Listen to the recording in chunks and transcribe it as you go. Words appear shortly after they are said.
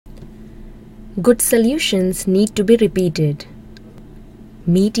Good solutions need to be repeated.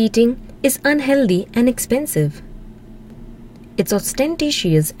 Meat eating is unhealthy and expensive. It's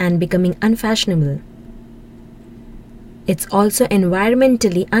ostentatious and becoming unfashionable. It's also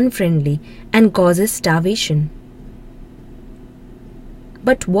environmentally unfriendly and causes starvation.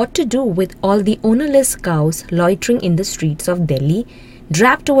 But what to do with all the ownerless cows loitering in the streets of Delhi,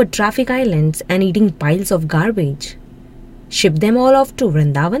 draped over traffic islands and eating piles of garbage? Ship them all off to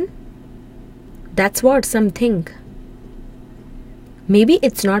Brindaban? That's what some think. Maybe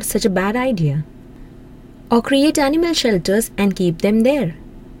it's not such a bad idea. Or create animal shelters and keep them there.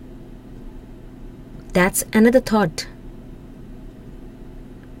 That's another thought.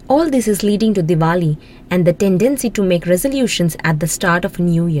 All this is leading to Diwali and the tendency to make resolutions at the start of a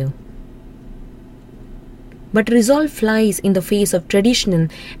new year. But resolve flies in the face of traditional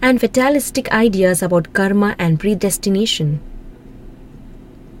and fatalistic ideas about karma and predestination.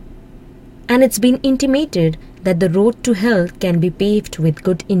 And it's been intimated that the road to hell can be paved with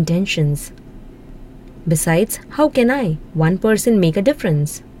good intentions. Besides, how can one person, make a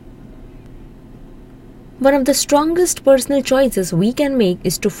difference? One of the strongest personal choices we can make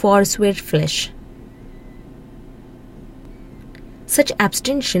is to forswear flesh. Such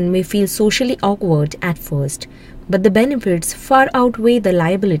abstention may feel socially awkward at first, but the benefits far outweigh the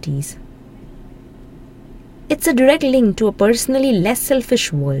liabilities. It's a direct link to a personally less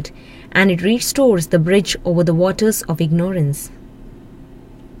selfish world, and it restores the bridge over the waters of ignorance.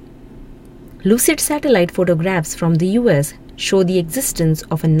 Lucid satellite photographs from the US show the existence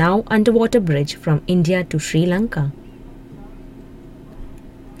of a now underwater bridge from India to Sri Lanka.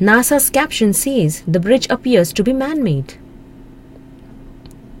 NASA's caption says the bridge appears to be man-made.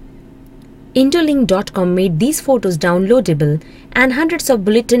 Interlink.com made these photos downloadable, and hundreds of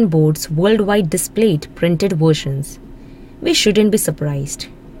bulletin boards worldwide displayed printed versions. We shouldn't be surprised.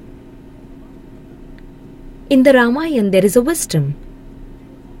 In the Ramayana, there is a wisdom.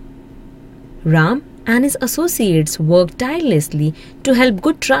 Ram and his associates worked tirelessly to help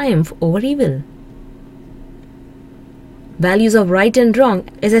good triumph over evil. Values of right and wrong,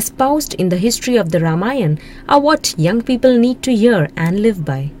 as espoused in the history of the Ramayana, are what young people need to hear and live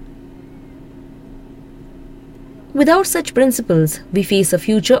by. Without such principles, we face a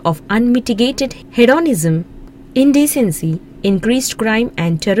future of unmitigated hedonism, indecency, increased crime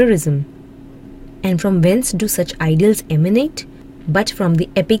and terrorism. And from whence do such ideals emanate? But from the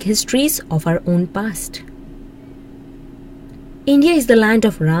epic histories of our own past. India is the land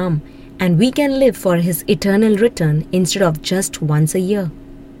of Ram, and we can live for his eternal return instead of just once a year.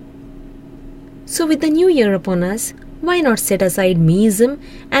 So with the new year upon us, why not set aside meism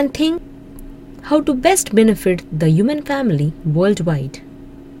and think how to best benefit the human family worldwide?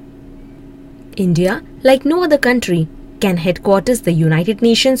 India, like no other country, can headquarters the United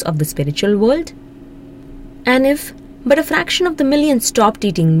Nations of the spiritual world. And if but a fraction of the millions stopped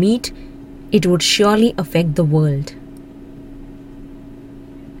eating meat, it would surely affect the world.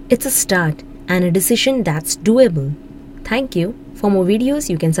 It's a start and a decision that's doable. Thank you. For more videos,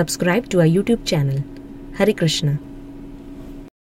 you can subscribe to our YouTube channel. Hare Krishna.